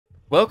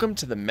Welcome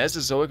to the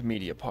Mesozoic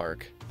Media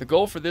Park. The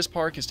goal for this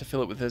park is to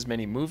fill it with as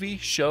many movie,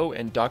 show,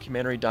 and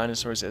documentary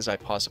dinosaurs as I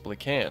possibly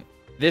can.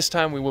 This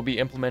time we will be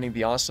implementing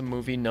the awesome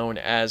movie known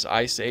as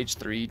Ice Age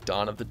 3: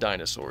 Dawn of the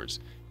Dinosaurs.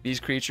 These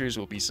creatures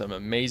will be some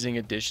amazing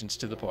additions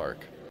to the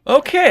park.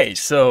 Okay,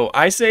 so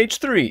Ice Age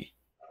 3: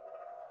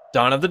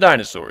 Dawn of the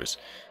Dinosaurs.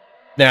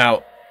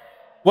 Now,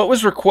 what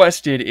was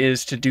requested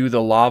is to do the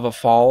lava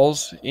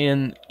falls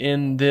in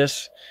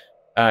this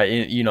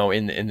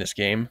in this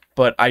game,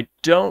 but I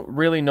don't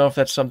really know if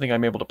that's something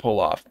I'm able to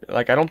pull off.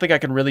 Like, I don't think I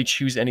can really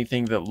choose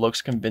anything that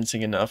looks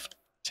convincing enough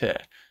to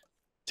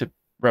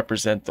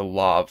represent the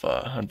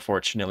lava,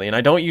 unfortunately. And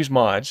I don't use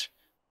mods,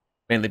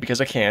 mainly because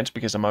I can't,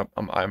 because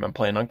I'm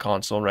playing on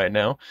console right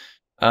now.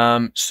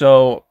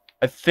 So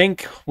I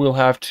think we'll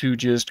have to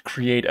just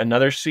create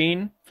another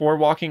scene for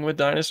Walking with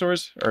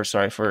Dinosaurs, or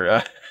sorry,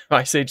 for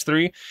Ice Age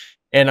 3.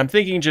 And I'm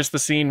thinking just the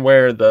scene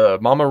where the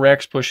Mama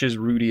Rex pushes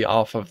Rudy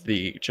off of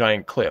the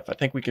giant cliff. I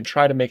think we can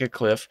try to make a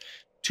cliff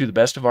to the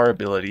best of our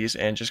abilities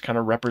and just kind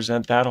of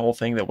represent that whole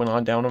thing that went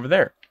on down over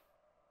there.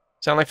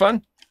 Sound like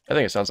fun? I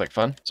think it sounds like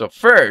fun. So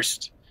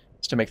first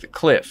is to make the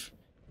cliff.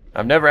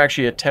 I've never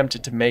actually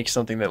attempted to make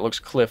something that looks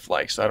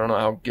cliff-like, so I don't know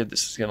how good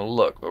this is gonna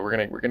look, but we're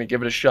gonna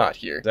give it a shot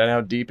here. Is that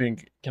how deep in,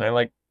 can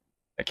I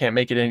can't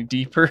make it any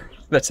deeper?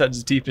 That's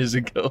as deep as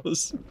it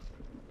goes.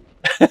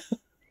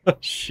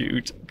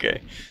 Shoot.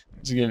 Okay.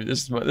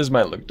 This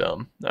might look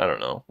dumb. I don't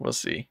know. We'll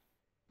see.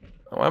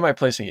 Why am I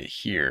placing it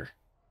here?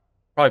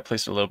 Probably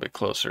place it a little bit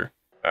closer.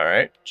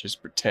 Alright,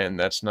 just pretend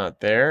that's not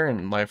there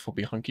and life will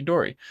be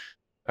hunky-dory.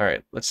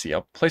 Alright, let's see.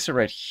 I'll place it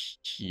right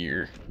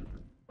here.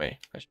 Wait,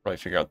 I should probably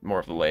figure out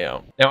more of the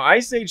layout. Now,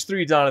 Ice Age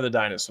 3: Dawn of the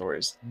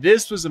Dinosaurs.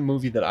 This was a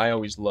movie that I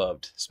always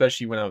loved,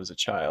 especially when I was a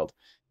child.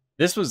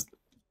 It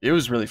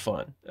was really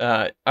fun.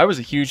 I was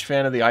a huge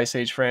fan of the Ice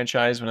Age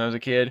franchise when I was a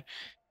kid.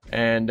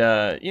 And,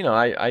 you know,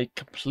 I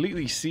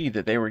completely see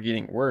that they were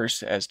getting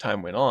worse as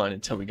time went on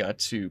until we got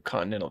to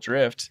Continental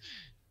Drift.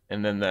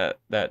 And then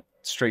that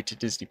straight to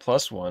Disney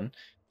Plus one.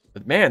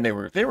 But man, they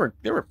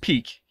were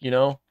peak, you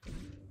know.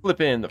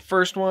 Flip in the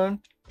first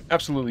one,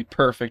 absolutely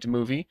perfect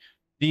movie.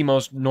 The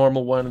most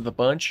normal one of the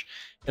bunch.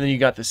 And then you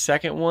got the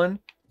second one.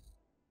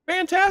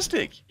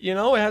 Fantastic. You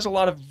know, it has a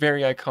lot of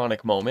very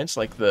iconic moments,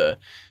 like the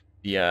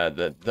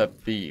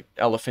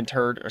elephant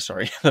herd, or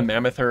sorry, the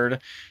mammoth herd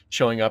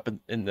showing up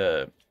in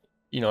the,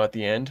 you know, at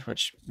the end,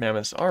 which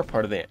mammoths are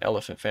part of the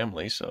elephant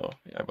family, so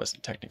I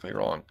wasn't technically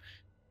wrong.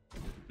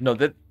 No,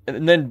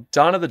 and then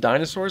Dawn of the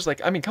Dinosaurs,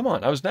 like, I mean, come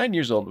on, I was 9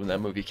 years old when that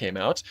movie came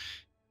out.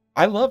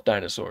 I love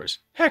dinosaurs.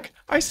 Heck,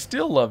 I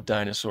still love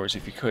dinosaurs,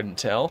 if you couldn't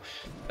tell.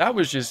 That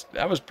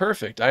was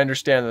perfect. I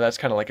understand that that's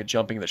kind of like a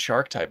jumping the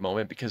shark type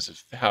moment because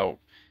of how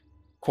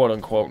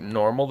quote-unquote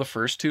normal the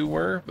first two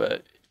were,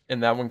 but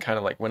and that one kind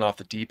of like went off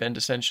the deep end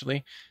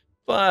essentially,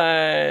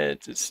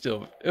 but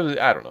it was,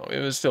 I don't know, it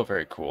was still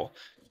very cool.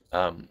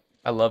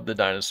 I love the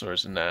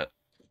dinosaurs in that.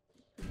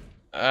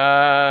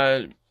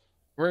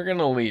 We're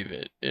gonna leave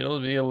it.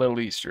 It'll be a little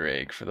Easter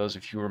egg for those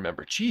of you who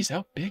remember. Geez,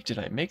 how big did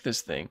I make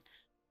this thing?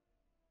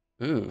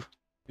 Ooh,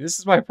 this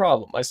is my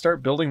problem. I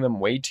start building them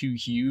way too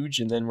huge,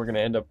 and then we're gonna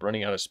end up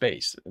running out of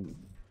space, and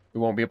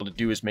we won't be able to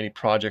do as many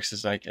projects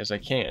as I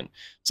can.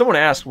 Someone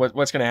asked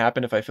what's gonna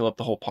happen if I fill up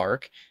the whole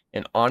park,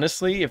 and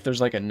honestly, if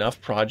there's like enough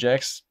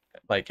projects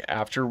like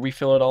after we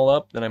fill it all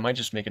up, then I might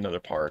just make another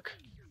park,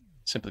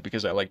 simply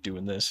because I like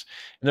doing this.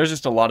 And there's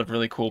just a lot of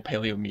really cool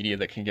paleo media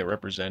that can get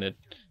represented.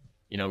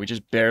 You know, we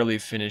just barely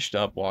finished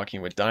up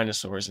Walking with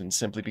Dinosaurs, and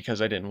simply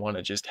because I didn't want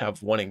to just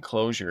have one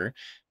enclosure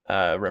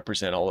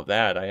represent all of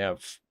that, I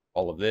have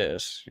all of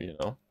this, you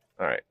know.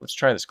 All right, let's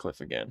try this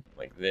cliff again,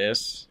 like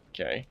this.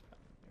 Okay,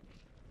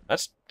 I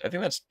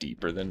think that's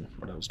deeper than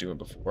what I was doing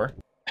before.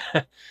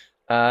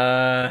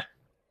 Not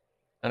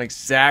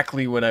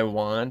exactly what I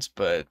want,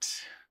 but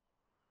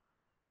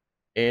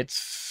it's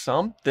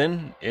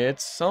something.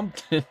 It's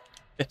something.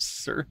 It's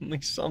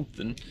certainly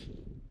something.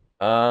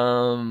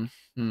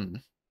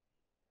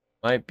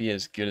 Might be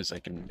as good as I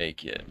can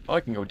make it. Oh,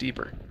 I can go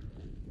deeper.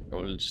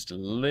 Go just a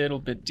little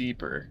bit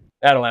deeper.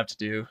 That'll have to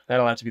do.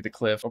 That'll have to be the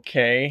cliff.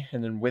 Okay,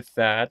 and then with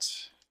that,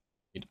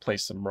 need to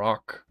place some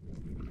rock.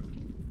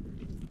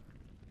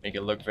 Make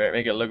it look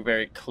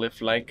very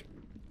cliff-like.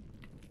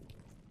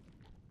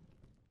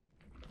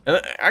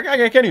 And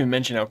I can't even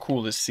mention how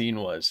cool this scene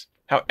was.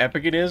 How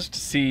epic it is to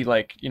see,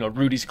 like, you know,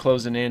 Rudy's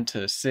closing in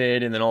to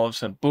Sid, and then all of a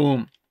sudden,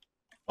 boom,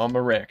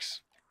 Mama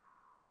Rex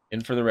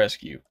in for the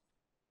rescue.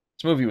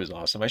 This movie was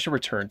awesome. I should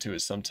return to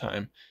it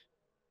sometime.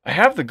 I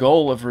have the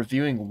goal of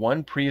reviewing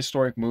one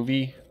prehistoric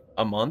movie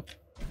a month,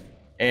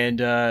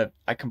 and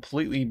I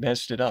completely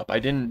messed it up. I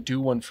didn't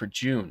do one for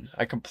June.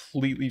 I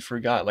completely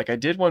forgot. Like, I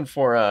did one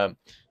for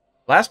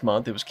last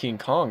month. It was King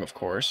Kong, of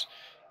course,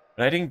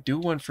 but I didn't do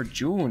one for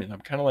June, and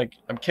I'm kind of like,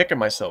 I'm kicking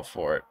myself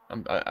for it.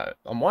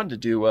 I'm wanting to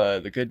do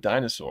The Good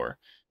Dinosaur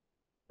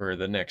for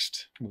the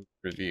next movie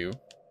review.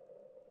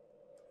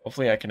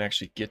 Hopefully I can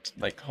actually get,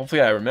 like, hopefully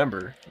I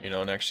remember, you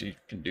know, and actually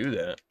can do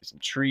that. Some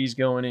trees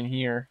going in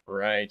here.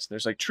 Right.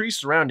 There's like trees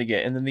surrounding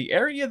it. And then the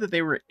area that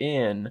they were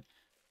in,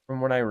 from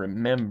what I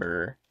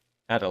remember,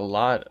 had a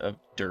lot of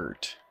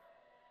dirt.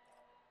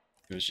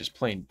 It was just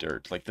plain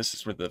dirt. Like, this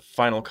is where the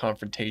final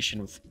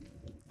confrontation with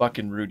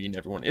fucking Rudy and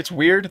everyone. It's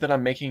weird that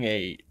I'm making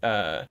a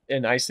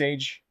an Ice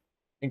Age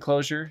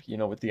enclosure, you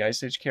know, with the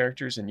Ice Age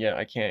characters, and yet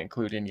I can't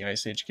include any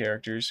Ice Age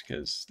characters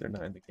because they're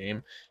not in the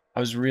game. I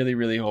was really,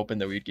 really hoping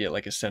that we'd get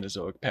like a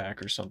Cenozoic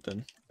pack or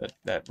something. But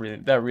that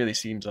really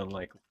seems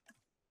unlikely.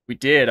 If we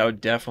did, I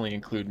would definitely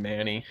include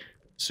Manny,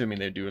 assuming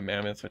they do a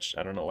Mammoth, which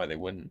I don't know why they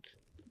wouldn't.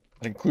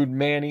 I'd include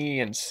Manny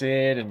and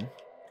Sid, and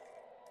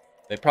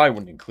they probably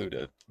wouldn't include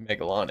a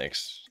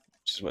Megalonyx,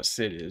 which is what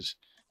Sid is.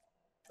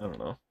 I don't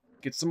know.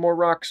 Get some more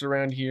rocks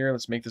around here.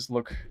 Let's make this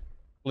look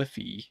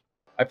cliffy.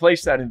 I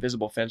placed that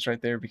invisible fence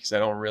right there because I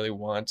don't really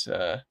want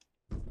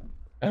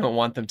I don't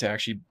want them to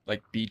actually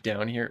like beat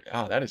down here.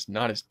 Oh, that is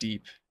not as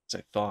deep as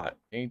I thought.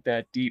 Ain't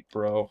that deep,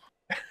 bro.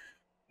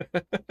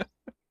 That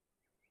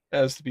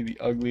has to be the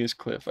ugliest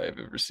cliff I've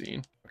ever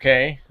seen.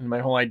 Okay, and my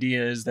whole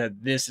idea is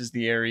that this is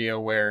the area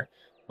where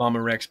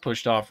Mama Rex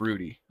pushed off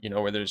Rudy. You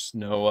know, where there's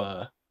no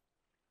of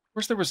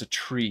course there was a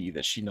tree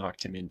that she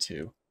knocked him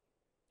into.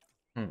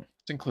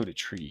 Let's include a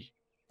tree.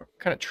 What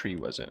kind of tree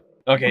was it?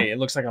 Okay, it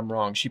looks like I'm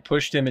wrong. She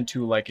pushed him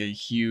into like a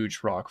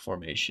huge rock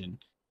formation.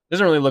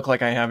 Doesn't really look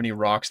like I have any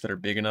rocks that are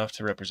big enough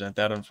to represent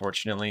that,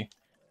 unfortunately.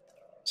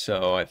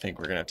 So I think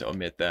we're gonna have to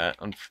omit that.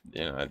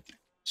 You know,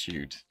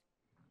 shoot.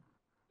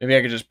 Maybe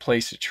I could just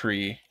place a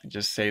tree and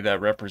just say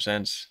that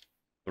represents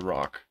the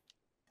rock.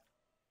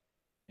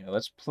 Yeah,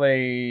 let's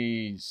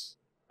place.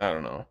 I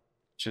don't know.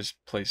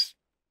 Just place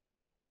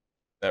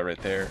that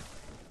right there.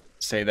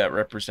 Say that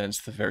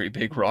represents the very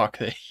big rock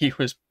that he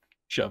was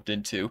shoved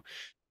into.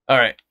 All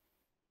right.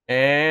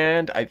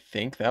 And I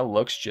think that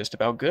looks just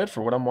about good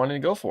for what I'm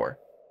wanting to go for.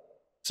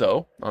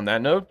 So, on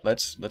that note,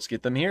 let's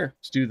get them here.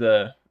 Let's do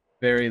the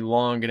very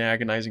long and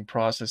agonizing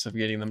process of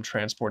getting them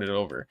transported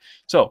over.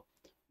 So,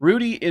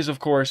 Rudy is, of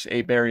course,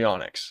 a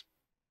baryonyx.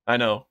 I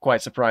know,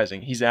 quite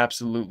surprising. He's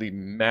absolutely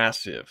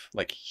massive,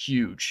 like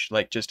huge,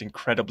 like just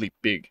incredibly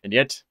big. And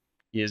yet,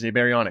 he is a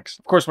baryonyx.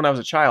 Of course, when I was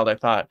a child, I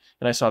thought,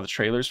 and I saw the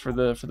trailers for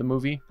the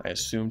movie, I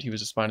assumed he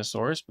was a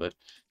Spinosaurus, but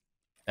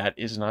that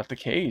is not the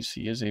case.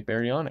 He is a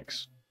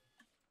baryonyx.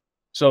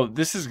 So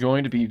this is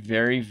going to be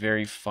very,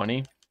 very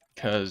funny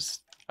because,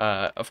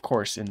 of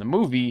course, in the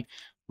movie,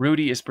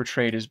 Rudy is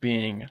portrayed as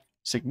being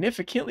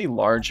significantly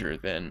larger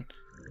than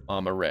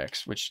Mama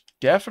Rex, which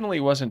definitely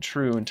wasn't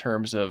true in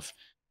terms of,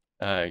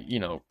 you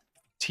know,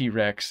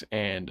 T-Rex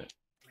and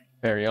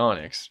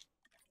baryonyx.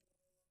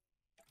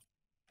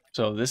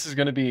 So this is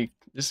going to be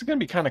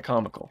kind of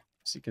comical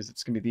because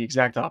it's going to be the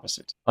exact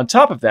opposite. On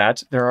top of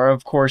that, there are,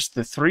 of course,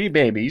 the 3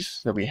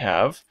 babies that we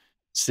have.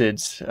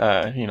 Sid's,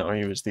 you know,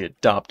 he was the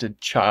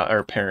adopted child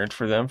or parent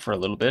for them for a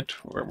little bit.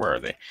 Where are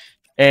they?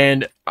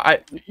 And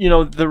you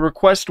know, the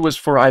request was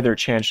for either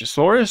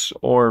Chanchosaurus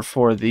or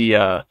for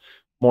the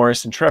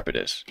Morris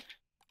Intrepidus.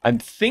 I'm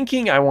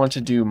thinking I want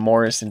to do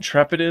Morris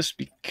Intrepidus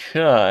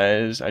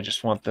because I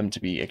just want them to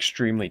be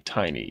extremely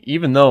tiny,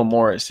 even though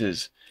Morris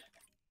is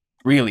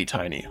really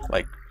tiny,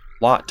 like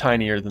a lot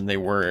tinier than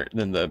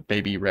the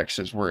baby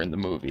Rexes were in the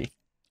movie.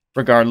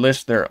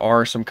 Regardless, there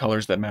are some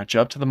colors that match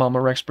up to the Mama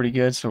Rex pretty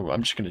good, so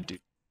I'm just gonna do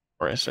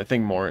Morris. I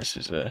think Morris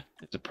is a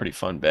pretty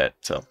fun bet.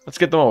 So let's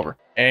get them over.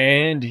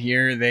 And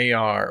here they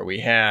are. We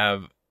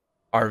have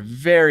our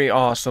very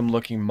awesome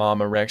looking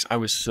Mama Rex. I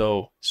was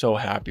so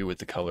happy with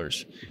the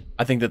colors.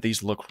 I think that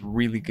these look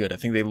really good. I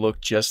think they look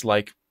just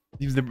like,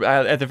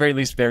 at the very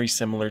least, very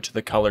similar to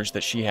the colors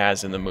that she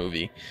has in the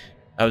movie.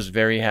 I was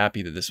very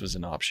happy that this was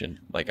an option.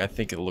 Like, I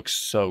think it looks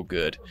so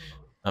good.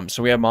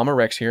 So we have Mama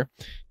Rex here,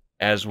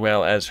 as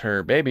well as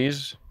her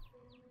babies.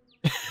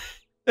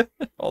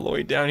 All the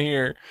way down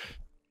here.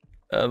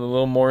 The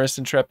little Morris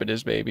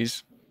Intrepidus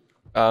babies.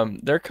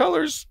 Their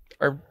colors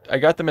are, I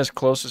got them as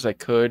close as I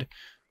could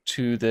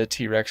to the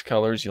T-Rex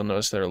colors. You'll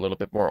notice they're a little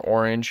bit more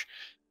orange.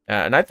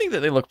 And I think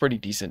that they look pretty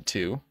decent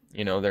too.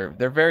 You know,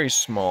 they're very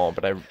small,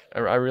 but I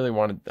really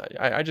wanted,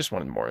 I just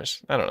wanted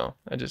Morris. I don't know.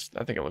 I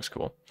think it looks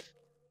cool.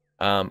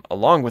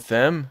 Along with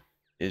them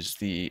is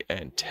the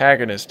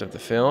antagonist of the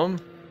film,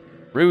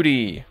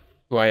 Rudy,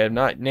 who I have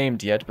not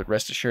named yet, but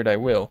rest assured I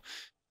will.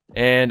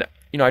 And,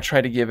 you know, I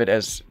tried to give it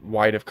as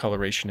wide of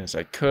coloration as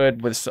I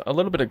could with a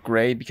little bit of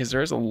gray because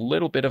there is a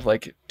little bit of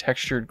like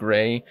textured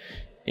gray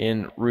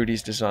in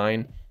Rudy's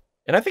design.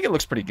 And I think it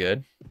looks pretty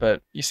good,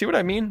 but you see what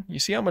I mean? You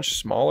see how much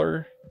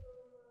smaller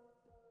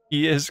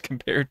he is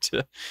compared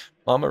to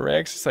Mama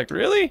Rex? It's like,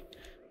 really?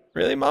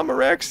 Really, Mama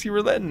Rex? You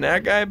were letting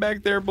that guy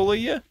back there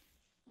bully you?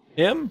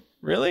 Him?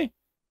 Really?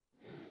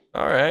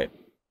 Alright.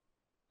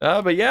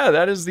 But yeah,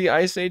 that is the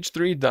Ice Age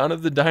 3 Dawn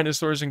of the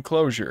Dinosaurs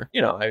enclosure.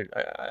 You know,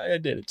 I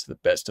did it to the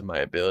best of my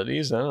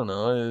abilities. I don't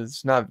know.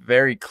 It's not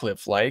very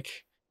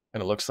cliff-like.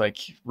 Kind of looks like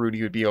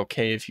Rudy would be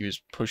okay if he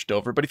was pushed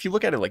over. But if you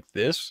look at it like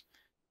this,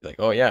 you're like,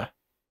 oh yeah,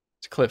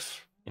 it's a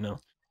cliff, you know.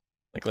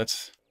 Like,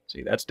 let's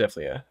see, that's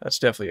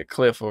definitely a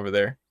cliff over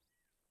there.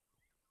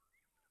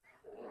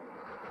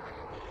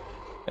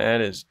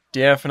 That is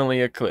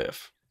definitely a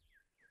cliff.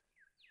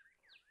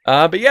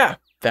 But yeah,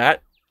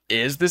 that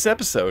is this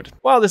episode.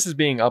 While this is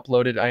being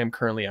uploaded, I am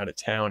currently out of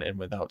town and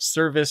without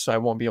service, so I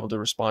won't be able to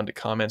respond to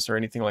comments or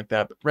anything like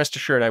that, but rest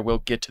assured I will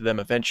get to them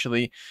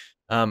eventually.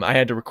 I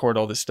had to record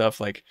all this stuff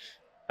like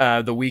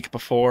the week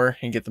before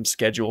and get them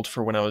scheduled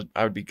for when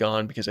I would be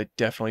gone, because I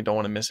definitely don't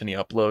want to miss any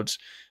uploads.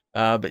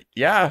 But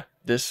yeah,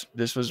 this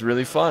was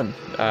really fun.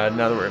 Now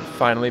that we're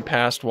finally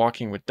past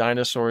walking with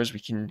dinosaurs, we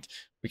can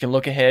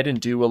look ahead and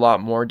do a lot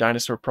more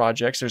dinosaur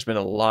projects. There's been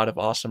a lot of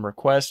awesome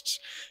requests,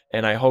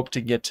 and I hope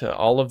to get to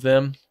all of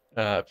them,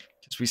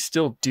 because we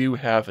still do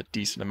have a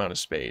decent amount of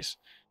space.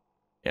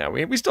 Yeah,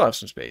 we still have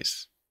some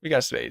space. We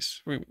got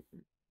space.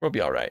 We'll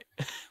be all right.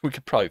 We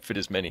could probably fit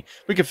as many.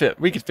 We could fit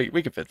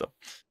them.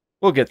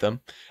 We'll get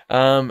them.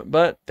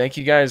 But thank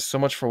you guys so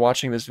much for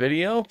watching this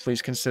video.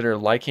 Please consider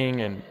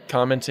liking and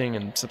commenting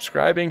and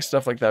subscribing.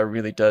 Stuff like that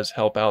really does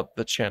help out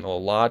the channel a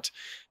lot.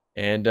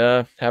 And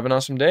have an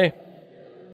awesome day.